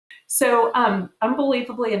So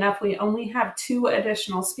unbelievably enough, we only have 2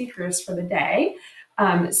 additional speakers for the day.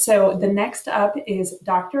 So the next up is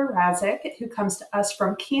Dr. Razak, who comes to us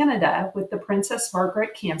from Canada with the Princess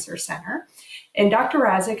Margaret Cancer Center. And Dr.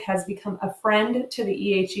 Razak has become a friend to the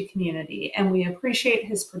EHE community, and we appreciate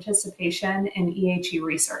his participation in EHE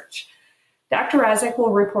research. Dr. Razak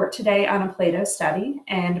will report today on a PLATO study,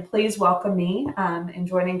 and please welcome me in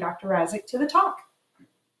joining Dr. Razak to the talk.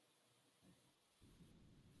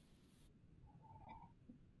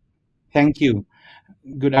 Thank you.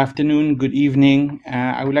 Good afternoon, good evening.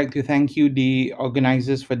 I would like to thank you, the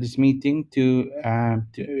organizers, for this meeting.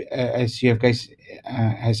 As you have guys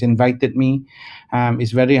has invited me,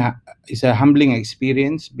 it's a humbling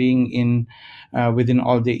experience being in within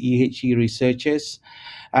all the EHE researchers.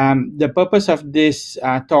 The purpose of this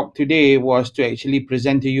talk today was to actually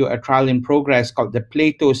present to you a trial in progress called the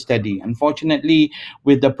PLATO study. Unfortunately,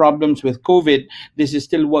 with the problems with COVID, this is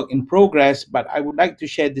still work in progress, but I would like to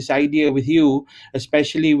share this idea with you,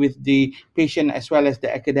 especially with the patient as well as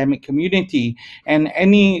the academic community. And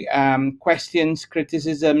any questions,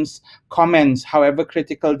 criticisms, comments, however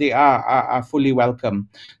critical they are fully welcome.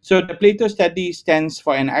 So the PLATO study stands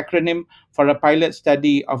for an acronym for a pilot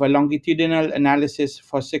study of a longitudinal analysis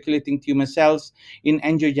for circulating tumor cells in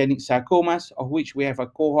angiogenic sarcomas, of which we have a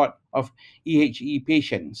cohort of EHE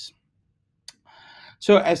patients.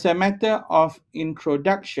 So as a matter of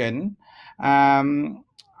introduction,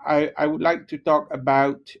 I would like to talk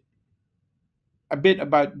about a bit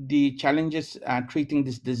about the challenges treating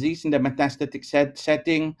this disease in the metastatic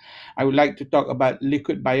setting. I would like to talk about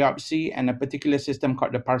liquid biopsy and a particular system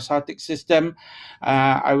called the parasitic system.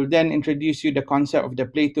 I will then introduce you the concept of the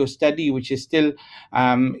PLATO study, which is still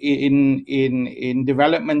in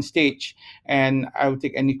development stage, and I will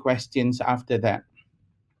take any questions after that.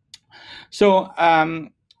 So,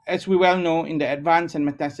 as we well know, in the advanced and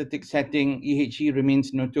metastatic setting, EHE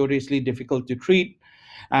remains notoriously difficult to treat.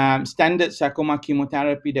 Standard sarcoma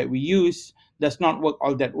chemotherapy that we use does not work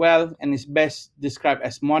all that well and is best described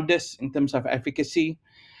as modest in terms of efficacy.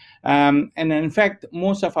 And in fact,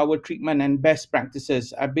 most of our treatment and best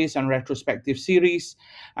practices are based on retrospective series.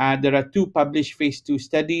 There are 2 published phase 2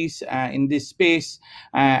 studies in this space.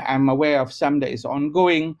 I'm aware of some that is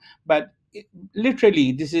ongoing, but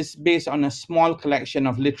literally, this is based on a small collection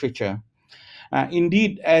of literature.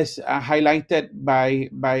 Indeed, as highlighted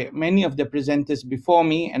by many of the presenters before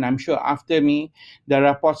me, and I'm sure after me, there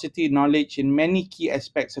are paucity knowledge in many key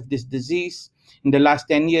aspects of this disease. In the last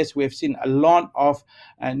 10 years, we have seen a lot of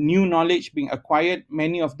new knowledge being acquired.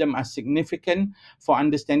 Many of them are significant for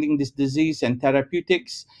understanding this disease and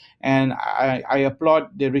therapeutics. And I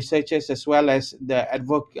applaud the researchers as well as the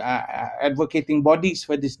advocating bodies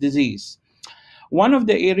for this disease. One of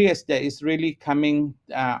the areas that is really coming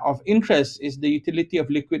of interest is the utility of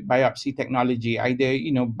liquid biopsy technology, either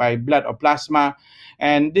by blood or plasma,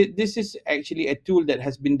 and this is actually a tool that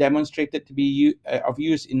has been demonstrated to be of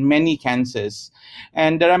use in many cancers.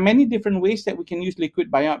 And there are many different ways that we can use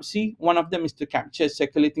liquid biopsy. One of them is to capture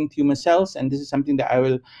circulating tumor cells, and this is something that I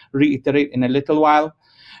will reiterate in a little while.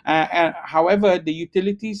 However, the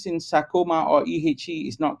utilities in sarcoma or EHE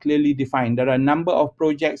is not clearly defined. There are a number of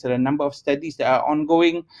projects, there are a number of studies that are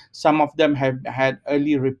ongoing. Some of them have had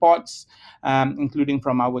early reports, including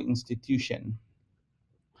from our institution.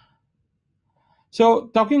 So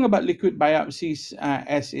talking about liquid biopsies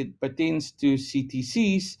as it pertains to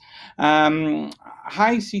CTCs,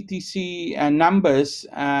 high CTC numbers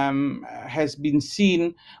has been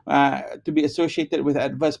seen to be associated with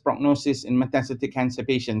adverse prognosis in metastatic cancer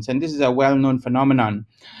patients. And this is a well-known phenomenon.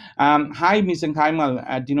 High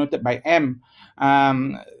mesenchymal, denoted by M,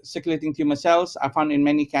 circulating tumor cells are found in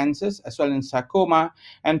many cancers as well in sarcoma,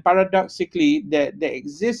 and paradoxically there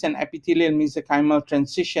exists an epithelial mesenchymal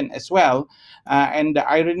transition as well, and the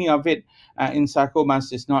irony of it in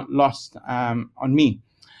sarcomas is not lost on me.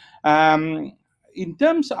 In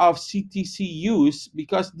terms of CTC use,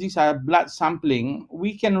 because these are blood sampling,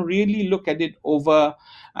 we can really look at it over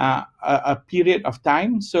a period of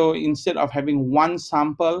time. So instead of having one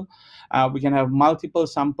sample, we can have multiple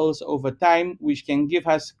samples over time, which can give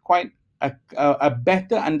us quite a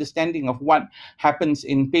better understanding of what happens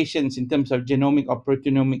in patients in terms of genomic or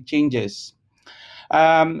proteomic changes.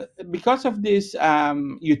 Because of this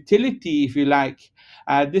utility, if you like,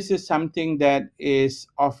 this is something that is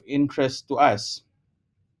of interest to us.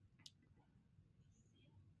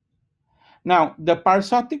 Now, the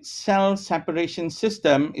parasitic cell separation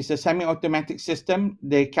system is a semi-automatic system.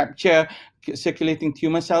 They capture circulating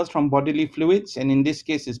tumor cells from bodily fluids, and in this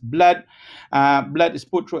case, it's blood. Blood is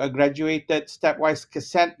put through a graduated stepwise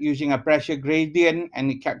cassette using a pressure gradient, and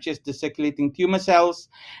it captures the circulating tumor cells.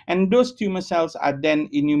 And those tumor cells are then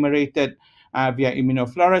enumerated via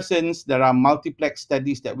immunofluorescence. There are multiplex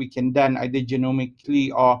studies that we can done either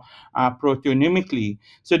genomically or proteonomically.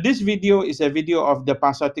 So this video is a video of the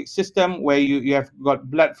parasitic system where you have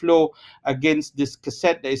got blood flow against this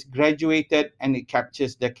cassette that is graduated, and it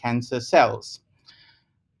captures the cancer cells.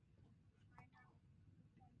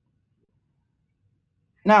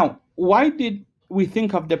 Now, why did we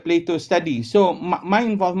think of the PLATO study? So my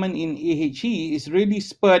involvement in EHE is really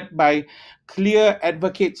spurred by clear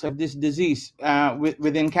advocates of this disease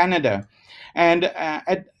within Canada. And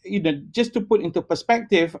just to put into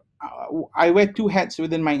perspective, I wear two hats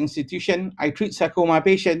within my institution. I treat sarcoma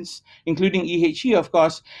patients, including EHE, of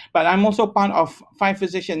course, but I'm also part of 5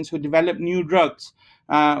 physicians who develop new drugs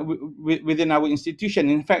within our institution.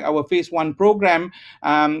 In fact, our phase 1 program,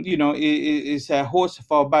 is a host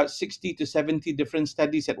for about 60 to 70 different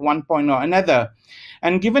studies at one point or another.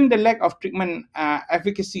 And given the lack of treatment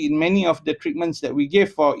efficacy in many of the treatments that we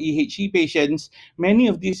give for EHE patients, many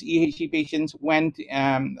of these EHE patients went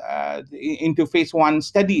into phase 1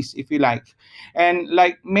 studies, if you like. And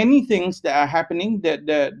like many things that are happening,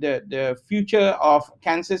 the future of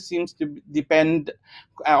cancer seems to depend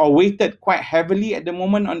or weighted quite heavily at the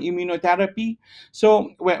moment on immunotherapy.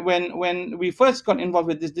 So when we first got involved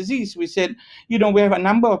with this disease, we said, we have a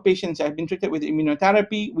number of patients that have been treated with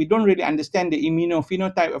immunotherapy. We don't really understand the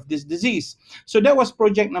immunophenotype of this disease. So that was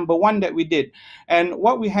project number 1 that we did. And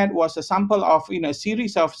what we had was a sample of, a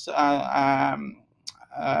series of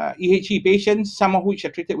EHE patients, some of which are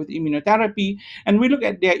treated with immunotherapy, and we look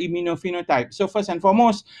at their immunophenotype. So first and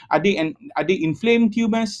foremost, are they inflamed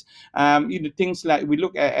tumors? Things like we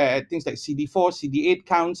look at things like CD4, CD8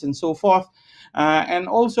 counts, and so forth. And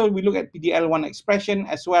also we look at PD-L1 expression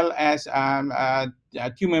as well as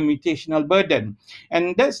tumor mutational burden.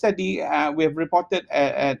 And that study we have reported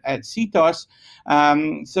at CTOS,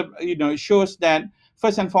 shows that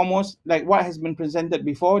first and foremost, like what has been presented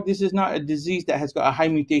before, this is not a disease that has got a high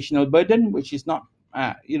mutational burden, which is not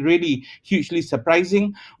really hugely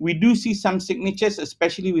surprising. We do see some signatures,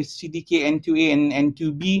 especially with CDKN2A and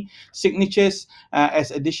N2B signatures as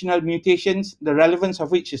additional mutations, the relevance of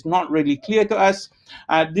which is not really clear to us.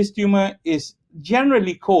 This tumor is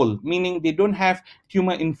generally cold, meaning they don't have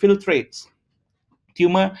tumor inflammatory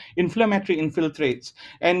infiltrates,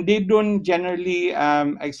 and they don't generally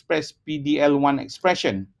express PD-L1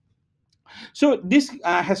 expression. So this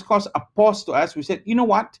has caused a pause to us. We said, you know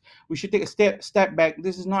what, we should take a step back.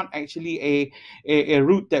 This is not actually a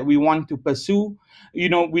route that we want to pursue. We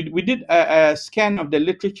did a scan of the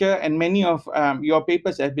literature, and many of your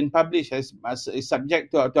papers have been published as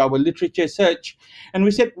subject to our literature search. And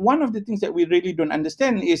we said one of the things that we really don't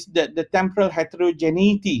understand is that the temporal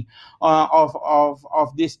heterogeneity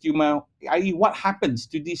of this tumor, i.e. what happens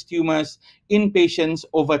to these tumors in patients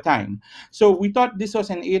over time. So we thought this was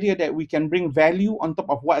an area that we can bring value on top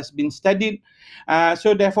of what has been studied.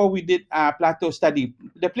 So therefore we did a PLATO study.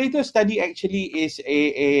 The PLATO study actually is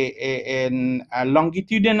a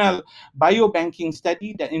longitudinal biobanking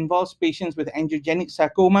study that involves patients with angiogenic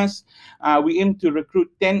sarcomas. We aim to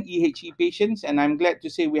recruit 10 EHE patients, and I'm glad to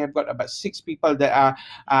say we have got about 6 people that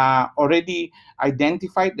are already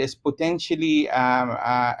identified as potentially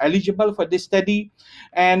eligible for this study.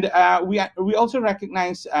 And we also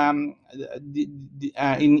recognize in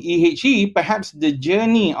EHE, perhaps the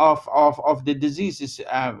journey of the disease is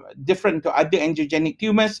different to other angiogenic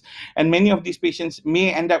tumors, and many of these patients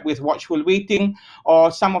may end up with watchful waiting,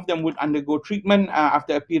 or some of them would undergo treatment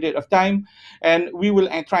after a period of time, and we will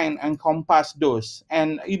try and encompass those.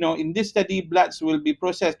 And in this study, bloods will be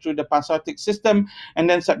processed through the parasitic system and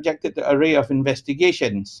then subjected to an array of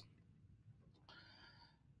investigations.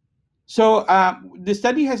 So the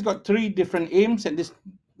study has got 3 different aims at this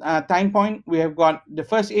time point. We have got the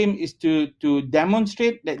first aim is to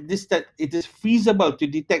demonstrate that it is feasible to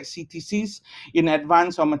detect CTCs in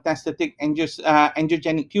advanced or metastatic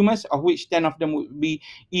angiogenic tumors, of which 10 of them would be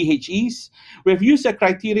EHEs. We have used a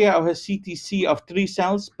criteria of a CTC of 3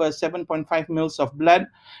 cells per 7.5 mils of blood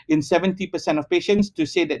in 70% of patients to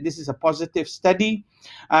say that this is a positive study.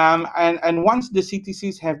 And once the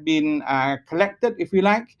CTCs have been collected, if you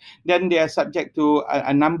like, then they are subject to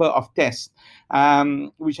a number of tests.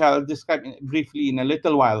 which I'll describe briefly in a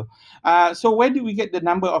little while. So where do we get the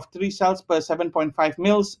number of 3 cells per 7.5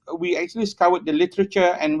 mils? We actually scoured the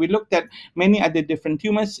literature and we looked at many other different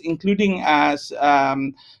tumors, including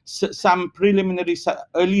some preliminary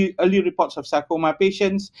early reports of sarcoma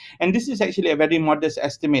patients. And this is actually a very modest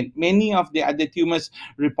estimate. Many of the other tumors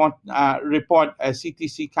report a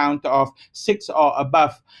CTC count of 6 or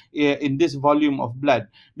above in this volume of blood.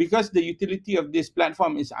 Because the utility of this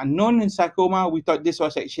platform is unknown in sarcoma, we thought this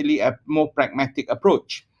was actually a more pragmatic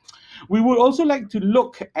approach. We would also like to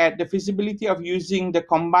look at the feasibility of using the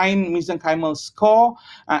combined mesenchymal score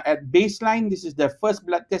at baseline. This is the first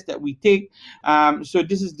blood test that we take. So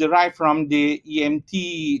this is derived from the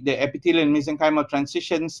EMT, the epithelial and mesenchymal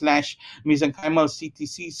transition / mesenchymal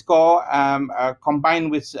CTC score, combined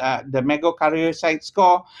with the megakaryocyte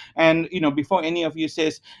score. And before any of you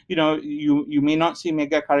says, you may not see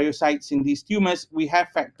megakaryocytes in these tumors, we have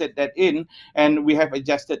factored that in and we have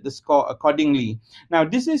adjusted the score accordingly. Now,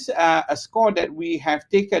 this is a score that we have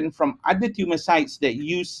taken from other tumor sites that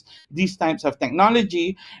use these types of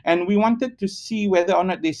technology, and we wanted to see whether or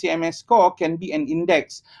not the CMS score can be an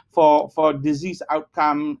index for disease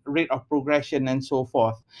outcome, rate of progression, and so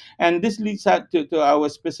forth. And this leads us to our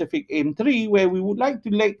specific aim 3, where we would like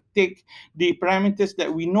to take the parameters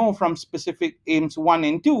that we know from specific aims 1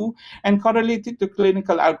 and 2 and correlate it to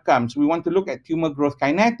clinical outcomes. We want to look at tumor growth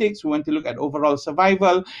kinetics, we want to look at overall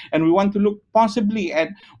survival, and we want to look possibly at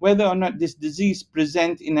whether or not this disease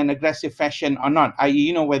presents in an aggressive fashion or not,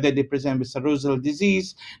 i.e., whether they present with serosal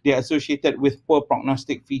disease, they're associated with poor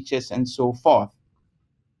prognostic features, and so forth.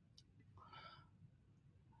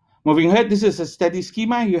 Moving ahead, this is a study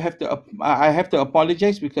schema. I have to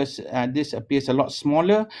apologize because this appears a lot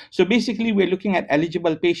smaller. So basically, we're looking at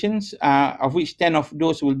eligible patients, of which 10 of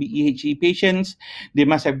those will be EHE patients. They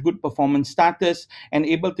must have good performance status and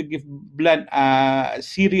able to give blood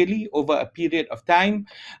serially over a period of time.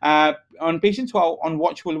 On patients who are on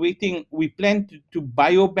watchful waiting, we plan to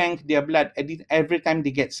biobank their blood every time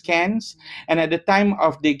they get scans, and at the time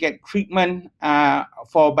of they get treatment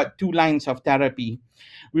for but 2 lines of therapy.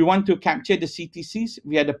 We want to capture the CTCs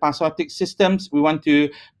via the parsotic systems. We want to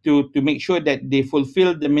make sure that they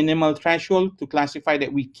fulfill the minimal threshold to classify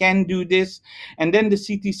that we can do this. And then the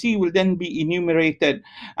CTC will then be enumerated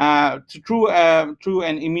through an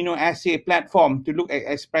immunoassay platform to look at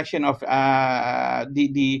expression of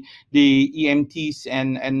the EMTs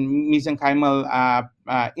and mesenchymal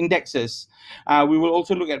indexes. We will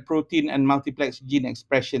also look at protein and multiplex gene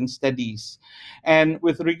expression studies. And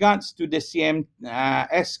with regards to the CMS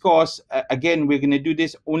scores, again, we're going to do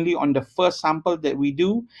this only on the first sample that we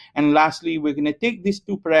do. And lastly, we're going to take these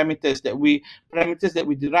 2 parameters that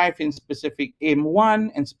we derive in specific aim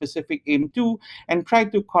 1 and specific aim 2 and try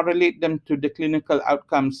to correlate them to the clinical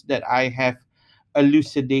outcomes that I have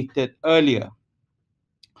elucidated earlier.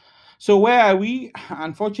 So where are we?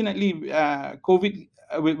 Unfortunately,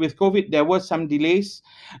 with COVID, there were some delays.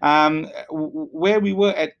 Where we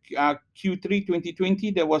were at Q3 2020,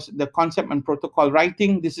 there was the concept and protocol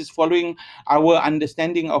writing. This is following our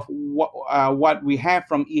understanding of what we have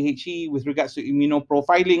from EHE with regards to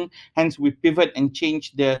immunoprofiling. Hence, we pivot and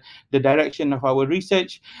change the direction of our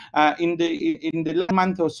research. In the last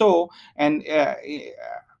month or so, and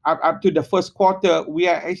up to the first quarter, we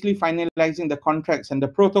are actually finalizing the contracts and the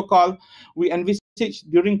protocol. We envisage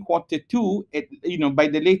during quarter 2, by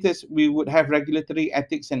the latest, we would have regulatory,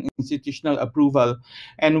 ethics, and institutional approval.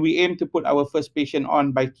 And we aim to put our first patient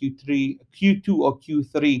on by Q2 or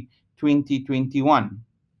Q3 2021.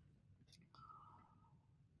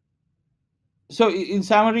 So in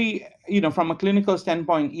summary, from a clinical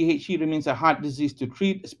standpoint, EHE remains a hard disease to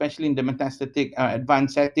treat, especially in the metastatic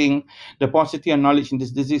advanced setting. The paucity of knowledge in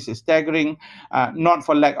this disease is staggering, not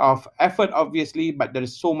for lack of effort, obviously, but there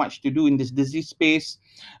is so much to do in this disease space.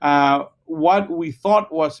 What we thought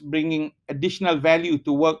was bringing additional value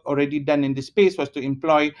to work already done in this space was to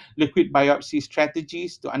employ liquid biopsy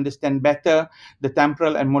strategies to understand better the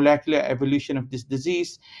temporal and molecular evolution of this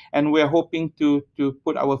disease. And we're hoping to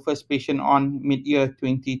put our first patient on mid-year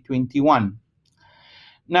 2021.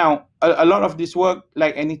 Now, a lot of this work,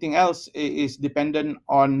 like anything else, is dependent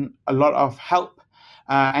on a lot of help.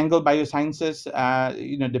 Angle Biosciences,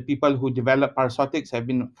 the people who develop parsotics have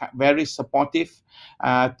been very supportive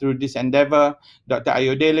through this endeavor. Dr.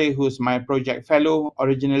 Ayodele, who's my project fellow,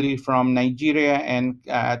 originally from Nigeria and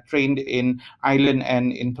trained in Ireland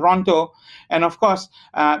and in Toronto. And of course,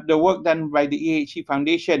 the work done by the EHE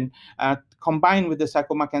Foundation combined with the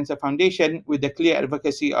Sarcoma Cancer Foundation, with the clear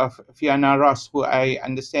advocacy of Fiona Ross, who I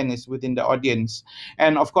understand is within the audience,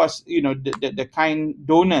 and of course, the kind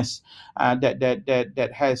donors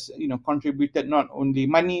that has contributed not only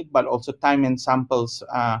money but also time and samples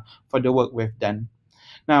for the work we've done.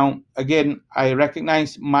 Now, again, I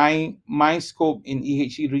recognize my scope in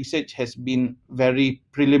EHE research has been very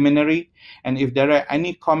preliminary, and if there are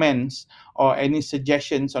any comments or any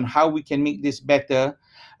suggestions on how we can make this better,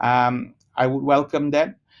 I would welcome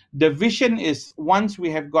that. The vision is, once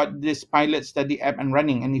we have got this pilot study app and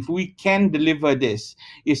running, and if we can deliver this,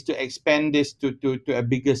 is to expand this to a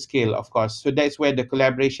bigger scale, of course. So that's where the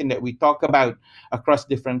collaboration that we talk about across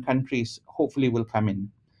different countries hopefully will come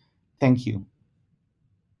in. Thank you.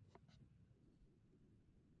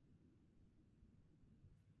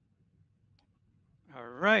 All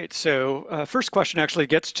right, so first question actually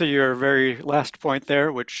gets to your very last point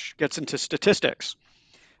there, which gets into statistics.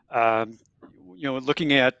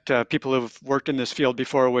 Looking at people who've worked in this field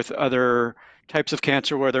before with other types of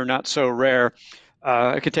cancer where they're not so rare,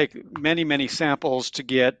 it can take many, many samples to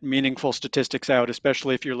get meaningful statistics out,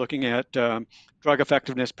 especially if you're looking at drug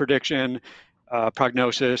effectiveness prediction,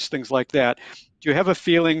 prognosis, things like that. Do you have a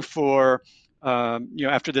feeling for,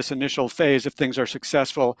 after this initial phase, if things are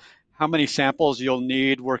successful, how many samples you'll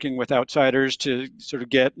need working with outsiders to sort of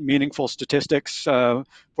get meaningful statistics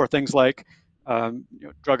for things like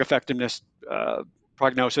drug effectiveness,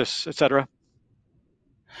 prognosis, et cetera?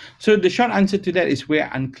 So the short answer to that is we're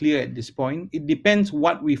unclear at this point. It depends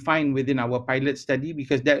what we find within our pilot study,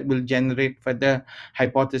 because that will generate further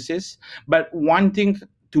hypothesis. But one thing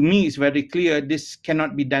to me is very clear: this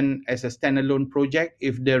cannot be done as a standalone project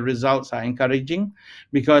if the results are encouraging,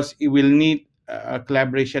 because it will need a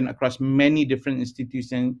collaboration across many different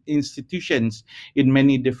institutions in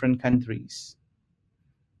many different countries.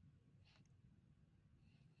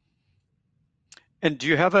 And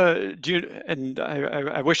and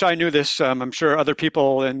I wish I knew this, I'm sure other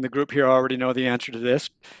people in the group here already know the answer to this,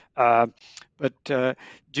 but do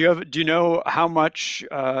you know how much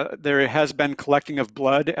there has been collecting of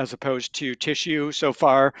blood as opposed to tissue so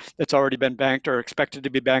far that's already been banked or expected to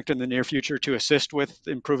be banked in the near future to assist with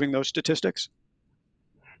improving those statistics?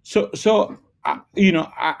 So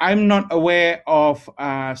I'm not aware of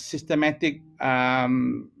systematic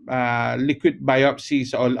liquid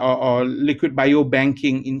biopsies or liquid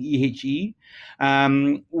biobanking in EHE.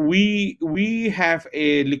 We have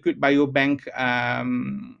a liquid biobank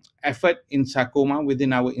effort in sarcoma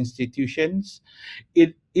within our institutions.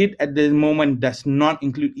 It at the moment does not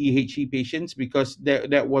include EHE patients, because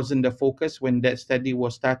that wasn't the focus when that study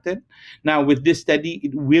was started. Now with this study,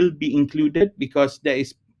 it will be included, because that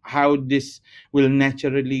is how this will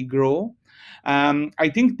naturally grow. I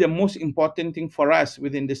think the most important thing for us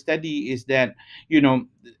within the study is that,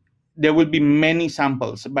 there will be many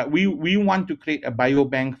samples, but we want to create a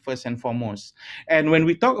biobank first and foremost. And when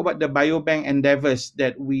we talk about the biobank endeavors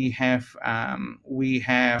that we have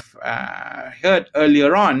heard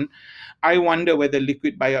earlier on, I wonder whether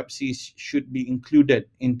liquid biopsies should be included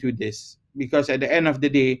into this, because at the end of the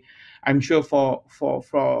day, I'm sure for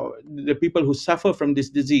the people who suffer from this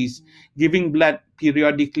disease, giving blood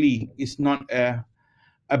periodically is not a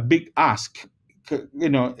big ask.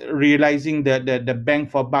 Realizing the bang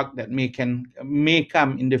for buck that may come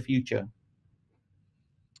in the future.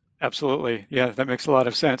 Absolutely, yeah, that makes a lot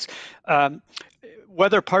of sense.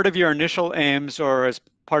 Whether part of your initial aims or as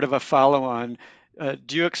part of a follow-on,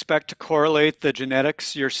 do you expect to correlate the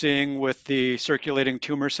genetics you're seeing with the circulating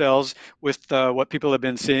tumor cells with what people have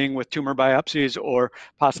been seeing with tumor biopsies, or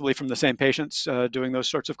possibly from the same patients doing those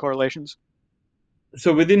sorts of correlations?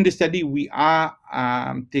 So within the study, we are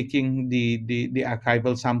taking the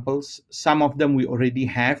archival samples. Some of them we already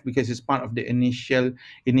have, because it's part of the initial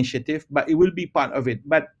initiative, but it will be part of it.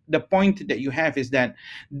 But the point that you have is that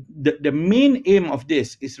the main aim of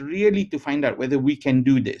this is really to find out whether we can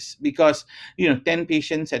do this, because 10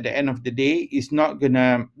 patients at the end of the day is not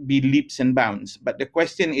gonna be leaps and bounds. But the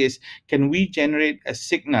question is, can we generate a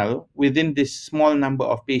signal within this small number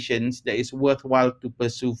of patients that is worthwhile to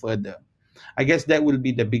pursue further? I guess that will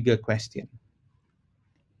be the bigger question.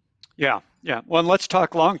 Yeah. Well, and let's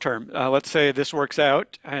talk long term. Let's say this works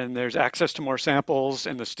out and there's access to more samples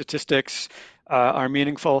and the statistics are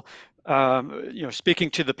meaningful. Speaking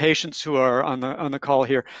to the patients who are on the call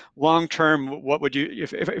here, long term, what would you,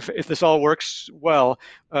 if this all works well,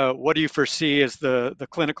 what do you foresee as the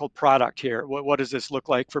clinical product here? What does this look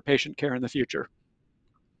like for patient care in the future?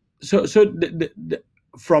 So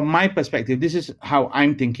from my perspective, this is how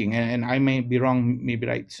I'm thinking, and I may be wrong, maybe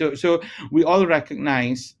right. So we all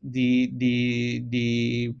recognize the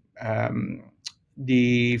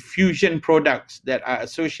the fusion products that are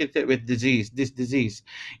associated with this disease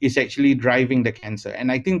is actually driving the cancer.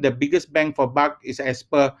 And I think the biggest bang for buck is as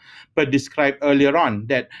per described earlier on,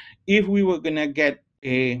 that if we were going to get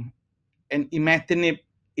an imatinib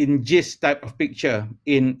in GIST type of picture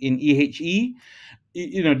in EHE,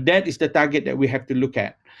 that is the target that we have to look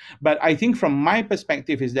at. But I think from my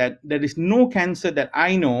perspective is that there is no cancer that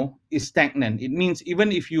I know is stagnant. It means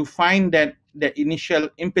even if you find that initial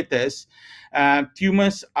impetus,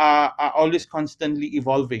 tumors are always constantly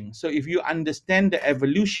evolving. So if you understand the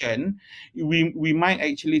evolution, we might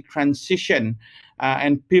actually transition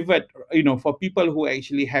and pivot, for people who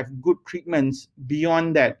actually have good treatments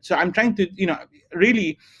beyond that. So I'm trying to,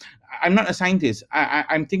 really, I'm not a scientist.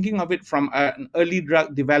 I'm thinking of it from an early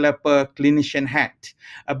drug developer clinician hat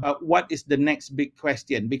about what is the next big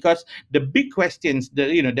question. Because the big questions,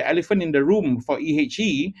 the elephant in the room for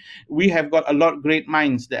EHE, we have got a lot of great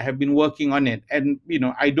minds that have been working on it. And,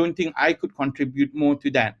 I don't think I could contribute more to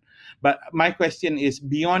that. But my question is,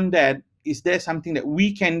 beyond that, is there something that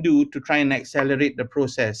we can do to try and accelerate the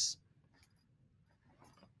process?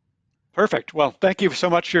 Perfect. Well, thank you so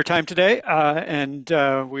much for your time today, and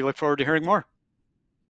we look forward to hearing more.